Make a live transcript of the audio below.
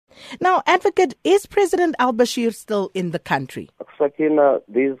Now, Advocate, is President Al-Bashir still in the country? Sakina,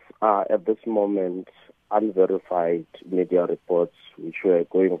 these are at this moment unverified media reports which were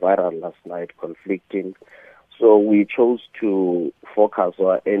going viral last night, conflicting. So we chose to focus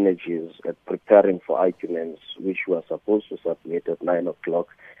our energies at preparing for arguments which were supposed to submit at 9 o'clock,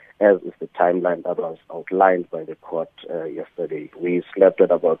 as is the timeline that was outlined by the court yesterday. We slept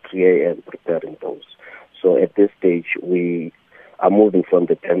at about 3 a.m. preparing those. So at this stage, we are moving from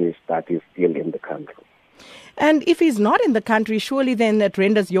the premise that he's still in the country. And if he's not in the country, surely then it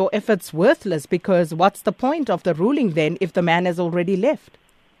renders your efforts worthless, because what's the point of the ruling then if the man has already left?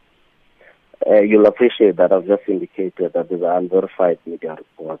 You'll appreciate that I've just indicated that these are unverified media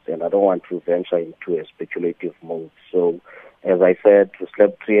reports, and I don't want to venture into a speculative mode. So, as I said, we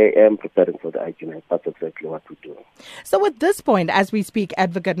slept 3 a.m. preparing for the argument. That's exactly what we do. So at this point, as we speak,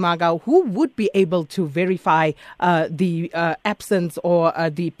 Advocate Mhaga, who would be able to verify the absence or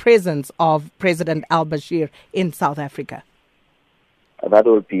the presence of President Al-Bashir in South Africa? That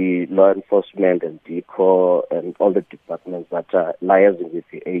will be law enforcement and DECO and all the departments that are liaising with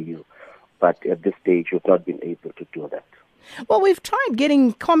the AU. But at this stage, we've not been able to do that. Well, we've tried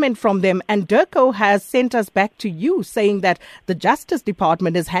getting comment from them, and DECO has sent us back to you saying that the Justice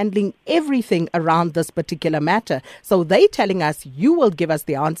Department is handling everything around this particular matter. So they're telling us you will give us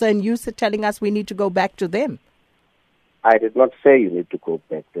the answer, and you're telling us we need to go back to them. I did not say you need to go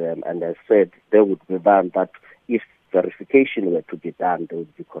back to them, and I said they would be done, that if verification were to be done, they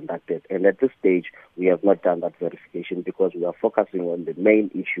would be conducted. And at this stage, we have not done that verification because we are focusing on the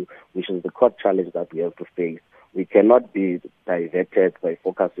main issue, which is the court challenge that we have to face. We cannot be diverted by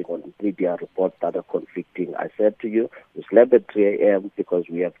focusing on media reports that are conflicting. I said to you, we slept at 3 a.m. because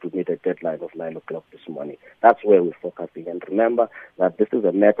we have to meet a deadline of 9 o'clock this morning. That's where we're focusing. And remember that this is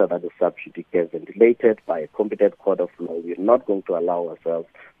a matter that is sub judice ventilated by a competent court of law. We're not going to allow ourselves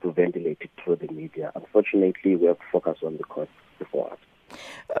to ventilate it through the media. Unfortunately, we have to focus on the court before us.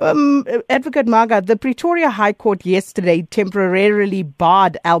 Advocate Mhaga, the Pretoria High Court yesterday temporarily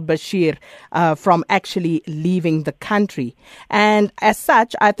barred Al-Bashir from actually leaving the country. And as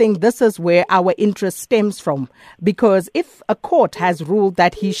such, I think this is where our interest stems from. Because if a court has ruled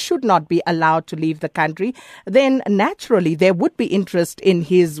that he should not be allowed to leave the country, then naturally there would be interest in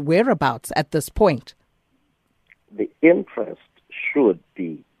his whereabouts at this point. The interest should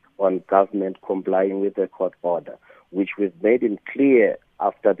be on government complying with the court order, which we've made it clear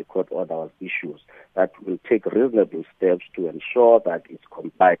after the court order was issued, that we'll take reasonable steps to ensure that it's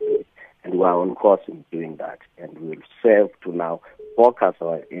complied with, and we are on course in doing that. And we'll serve to now focus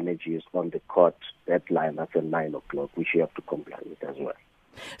our energies on the court deadline, that's at 9 o'clock, which we have to comply with as well.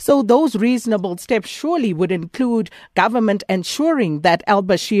 So those reasonable steps surely would include government ensuring that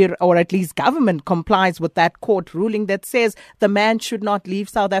Al-Bashir, or at least government, complies with that court ruling that says the man should not leave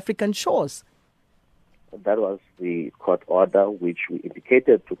South African shores. That was the court order, which we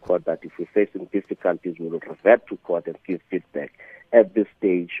indicated to court that if we're facing difficulties, we will revert to court and give feedback. At this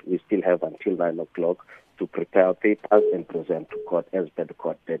stage, we still have until 9 o'clock to prepare papers and present to court as per the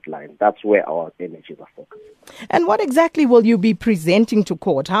court deadline. That's where our energies are focused. And what exactly will you be presenting to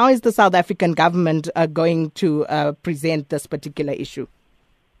court? How is the South African government going to present this particular issue?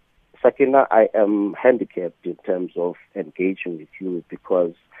 Sakina, I am handicapped in terms of engaging with you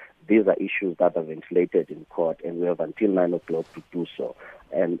because these are issues that are ventilated in court, and we have until 9 o'clock to do so.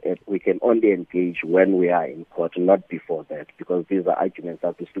 And we can only engage when we are in court, not before that, because these are arguments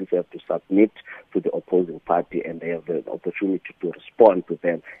that we still have to submit to the opposing party, and they have the opportunity to respond to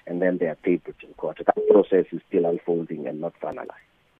them, and then they are tabled in court. That process is still unfolding and not finalized.